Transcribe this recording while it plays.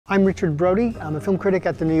I'm Richard Brody. I'm a film critic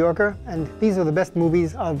at The New Yorker, and these are the best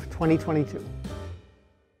movies of 2022.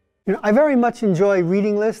 I very much enjoy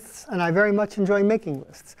reading lists, and I very much enjoy making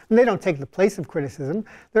lists. And they don't take the place of criticism.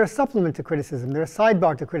 They're a supplement to criticism. They're a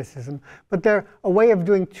sidebar to criticism. But they're a way of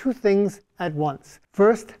doing two things at once.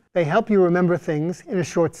 First, they help you remember things in a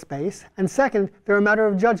short space. And second, they're a matter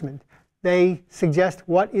of judgment. They suggest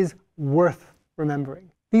what is worth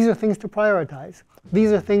remembering. These are things to prioritize.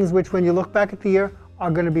 These are things which, when you look back at the year, are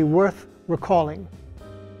going to be worth recalling.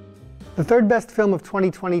 The third best film of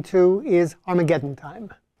 2022 is Armageddon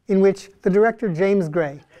Time, in which the director James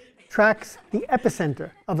Gray tracks the epicenter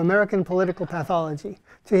of American political pathology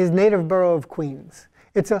to his native borough of Queens.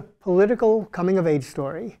 It's a political coming-of-age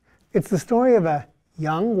story. It's the story of a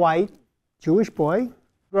young, white, Jewish boy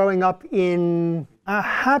growing up in a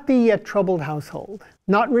happy yet troubled household.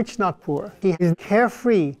 Not rich, not poor. He is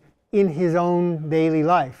carefree in his own daily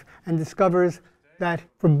life and discovers that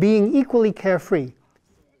for being equally carefree,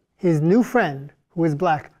 his new friend, who is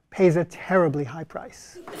black, pays a terribly high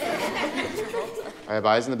price. I have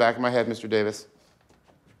eyes in the back of my head, Mr. Davis.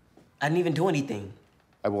 I didn't even do anything.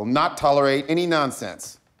 I will not tolerate any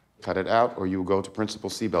nonsense. Cut it out, or you will go to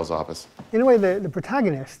Principal Seabell's office. In a way, the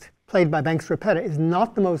protagonist, played by Banks Rapetta, is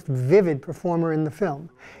not the most vivid performer in the film.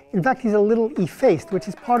 In fact, he's a little effaced, which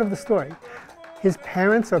is part of the story. His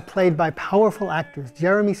parents are played by powerful actors,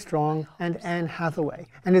 Jeremy Strong and Anne Hathaway,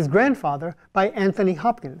 and his grandfather by Anthony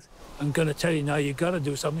Hopkins. I'm going to tell you now, you got to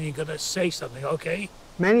do something, you got to say something, okay?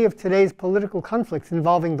 Many of today's political conflicts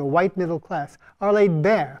involving the white middle class are laid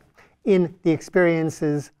bare in the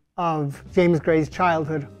experiences of James Gray's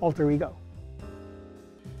childhood alter ego.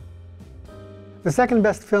 The second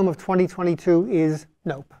best film of 2022 is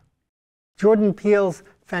Nope. Jordan Peele's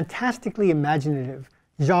fantastically imaginative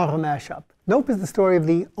genre mashup. Nope is the story of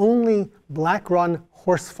the only black-run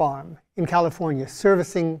horse farm in California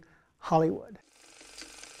servicing Hollywood.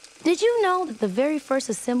 Did you know that the very first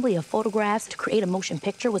assembly of photographs to create a motion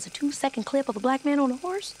picture was a 2-second clip of a black man on a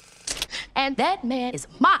horse? And that man is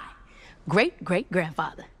my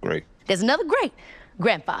great-great-grandfather. Great. There's another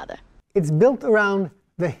great-grandfather. It's built around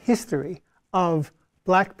the history of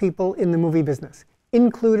black people in the movie business,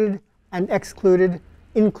 included and excluded,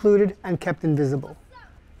 included and kept invisible.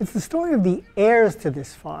 It's the story of the heirs to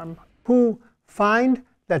this farm who find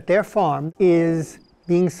that their farm is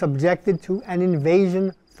being subjected to an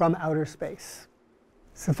invasion from outer space.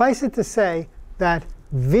 Suffice it to say that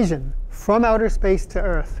vision from outer space to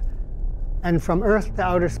Earth and from Earth to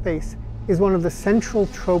outer space is one of the central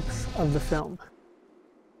tropes of the film.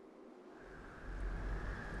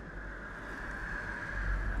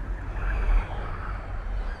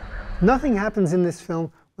 Nothing happens in this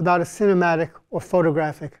film without a cinematic or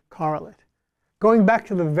photographic correlate. Going back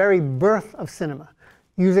to the very birth of cinema,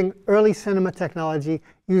 using early cinema technology,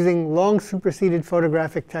 using long superseded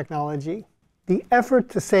photographic technology, the effort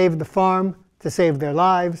to save the farm, to save their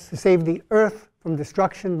lives, to save the Earth from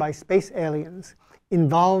destruction by space aliens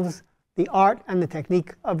involves the art and the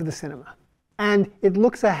technique of the cinema. And it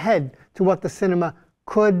looks ahead to what the cinema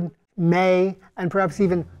could, may, and perhaps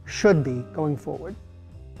even should be going forward.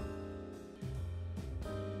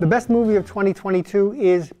 The best movie of 2022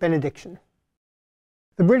 is Benediction.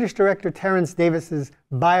 The British director Terence Davis's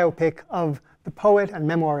biopic of the poet and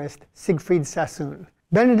memoirist Siegfried Sassoon.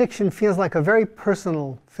 Benediction feels like a very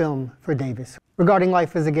personal film for Davis, regarding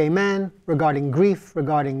life as a gay man, regarding grief,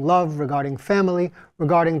 regarding love, regarding family,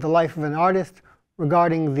 regarding the life of an artist,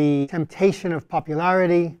 regarding the temptation of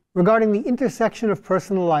popularity, regarding the intersection of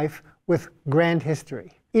personal life with grand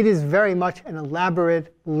history. It is very much an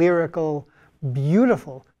elaborate, lyrical,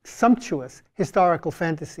 beautiful, sumptuous historical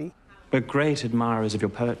fantasy. We're great admirers of your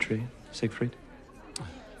poetry, Siegfried.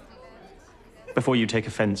 Before you take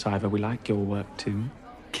offense, Ivor, we like your work too.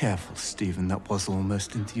 Careful, Stephen, that was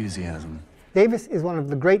almost enthusiasm. Davis is one of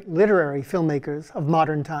the great literary filmmakers of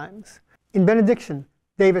modern times. In Benediction,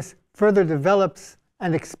 Davis further develops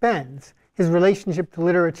and expands his relationship to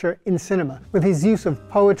literature in cinema with his use of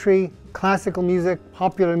poetry, classical music,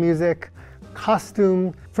 popular music,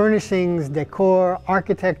 costume, furnishings, decor,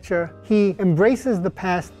 architecture. He embraces the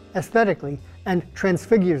past aesthetically and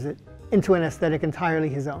transfigures it into an aesthetic entirely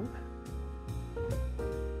his own.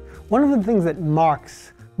 One of the things that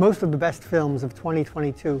marks most of the best films of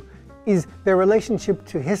 2022 is their relationship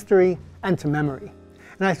to history and to memory.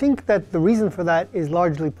 And I think that the reason for that is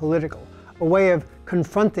largely political, a way of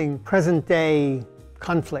confronting present-day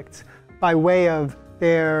conflicts by way of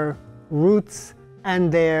their roots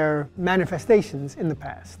and their manifestations in the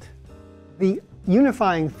past. The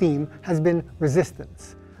unifying theme has been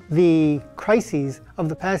resistance. The crises of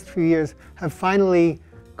the past few years have finally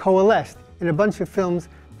coalesced in a bunch of films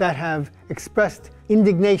that have expressed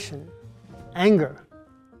indignation, anger,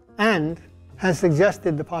 and has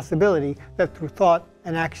suggested the possibility that through thought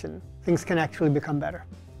and action, things can actually become better.